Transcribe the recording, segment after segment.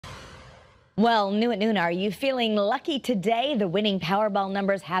Well, new at noon, are you feeling lucky today? The winning Powerball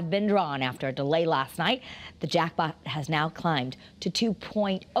numbers have been drawn after a delay last night. The jackpot has now climbed to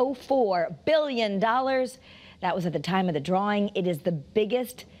 $2.04 billion. That was at the time of the drawing. It is the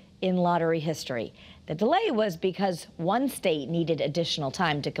biggest in lottery history. The delay was because one state needed additional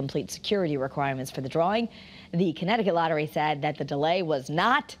time to complete security requirements for the drawing. The Connecticut Lottery said that the delay was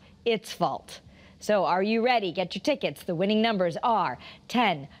not its fault. So are you ready? Get your tickets. The winning numbers are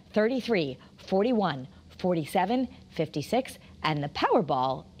 10, 33, 41, 47, 56, and the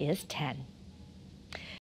Powerball is 10.